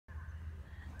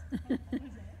I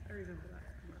remember that.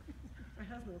 My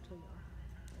husband will tell you.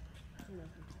 He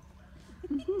knows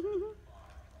himself.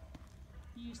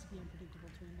 He used to be unpredictable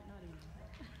too, but not anymore.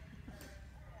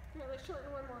 Okay, let's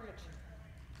shorten 1 more inch.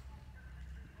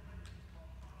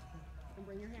 And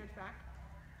bring your hands back.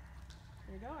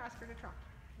 There you go, ask her to trot.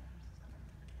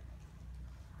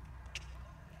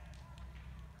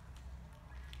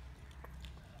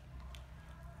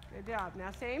 Good job.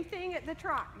 Now same thing at the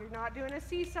trot. You're not doing a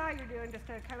seesaw, you're doing just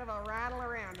a kind of a rattle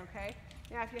around, okay?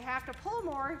 Now if you have to pull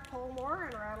more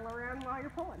and rattle around while you're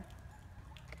pulling.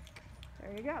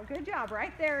 There you go. Good job.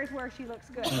 Right there is where she looks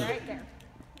good, right there.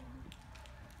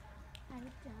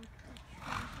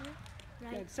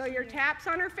 Good. So your taps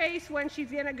on her face when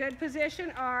she's in a good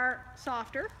position are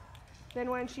softer than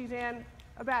when she's in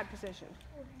a bad position.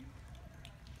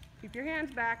 Keep your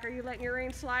hands back. Are you letting your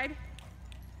rein slide?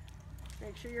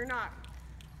 Make sure you're not.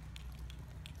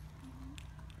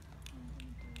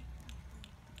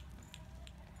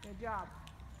 Good job.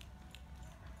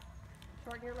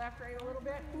 Shorten your left rein a little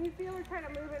bit. Can you feel her kind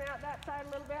of moving out that side a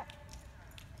little bit?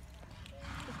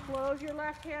 Just close your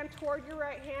left hand toward your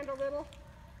right hand a little.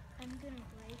 I'm going to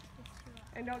break this.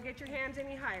 And don't get your hands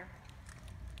any higher.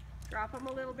 Drop them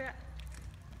a little bit.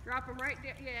 Drop them right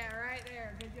there. Yeah, right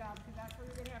there. Good job. Because that's where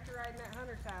you're going to have to ride in that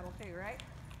hunter saddle too, right?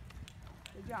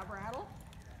 Good job. Rattle.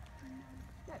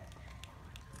 Good.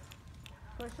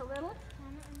 Push a little.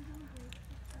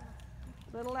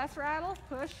 Little less rattle.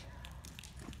 Push.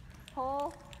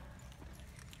 Pull.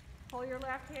 Pull your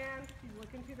left hand. She's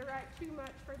looking to the right too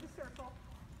much for the circle.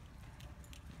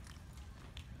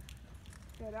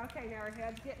 Good. Okay, now her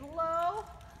head's getting low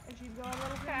and she's going a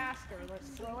little faster. Let's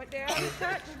slow it down a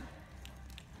touch.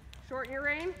 Shorten your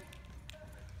rein.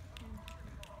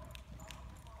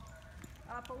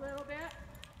 Up a little bit.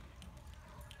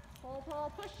 Pull,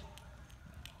 pull, push.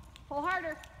 Pull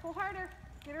harder, pull harder.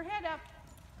 Get her head up.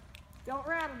 Don't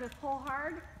rattle, just pull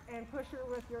hard and push her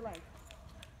with your leg.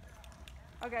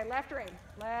 Okay, left rein,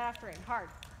 hard.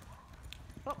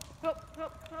 Hoop, hoop,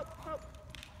 hoop, hoop, hoop.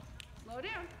 Slow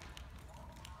down.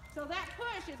 So that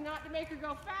push is not to make her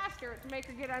go faster, it's to make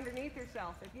her get underneath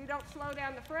herself. If you don't slow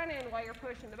down the front end while you're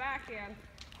pushing the back end,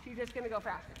 she's just going to go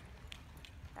faster.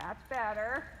 That's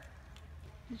better.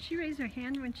 Did she raise her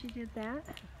hand when she did that?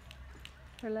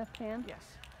 Her left hand?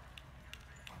 Yes.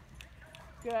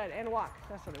 Good, and walk.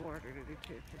 That's what I wanted her to do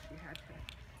too, because she had to.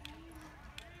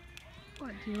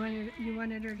 What, you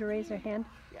wanted her to raise her hand?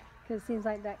 Yeah. Because it seems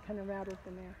like that kind of rattled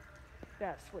the mare.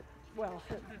 That's what, well,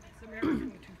 the mare was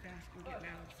going too fast and getting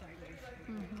out sideways.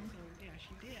 So, yeah,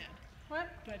 she did. What?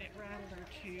 But it rattled her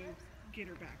to get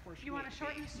her back where she You want to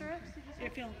shorten the stirrups?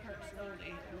 It fell apart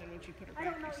slowly, and then when she put her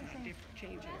back, you saw a different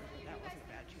change in her. That wasn't a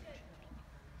bad change.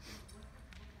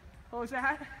 What was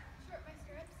that?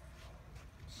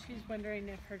 She's wondering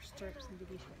if her stirrups need to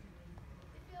be shortened.